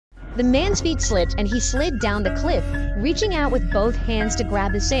The man's feet slipped and he slid down the cliff, reaching out with both hands to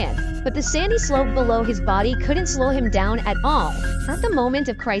grab the sand. But the sandy slope below his body couldn't slow him down at all. At the moment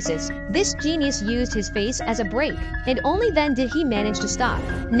of crisis, this genius used his face as a brake, and only then did he manage to stop.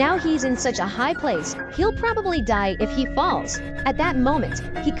 Now he's in such a high place, he'll probably die if he falls. At that moment,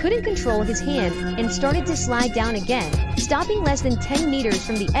 he couldn't control his hand and started to slide down again, stopping less than 10 meters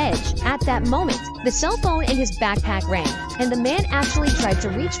from the edge. At that moment, the cell phone in his backpack rang, and the man actually tried to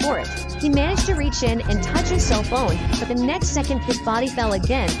reach for it. He managed to reach in and touch his cell phone, but the next second his body fell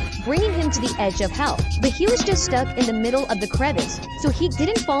again, bringing him to the edge of hell. But he was just stuck in the middle of the crevice, so he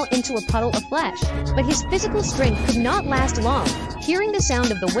didn't fall into a puddle of flesh. But his physical strength could not last long. Hearing the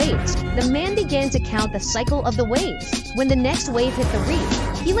sound of the waves, the man began to count the cycle of the waves. When the next wave hit the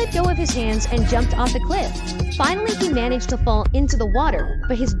reef, he let go of his hands and jumped off the cliff. Finally, he managed to fall into the water,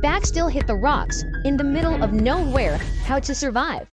 but his back still hit the rocks, in the middle of nowhere. How to survive?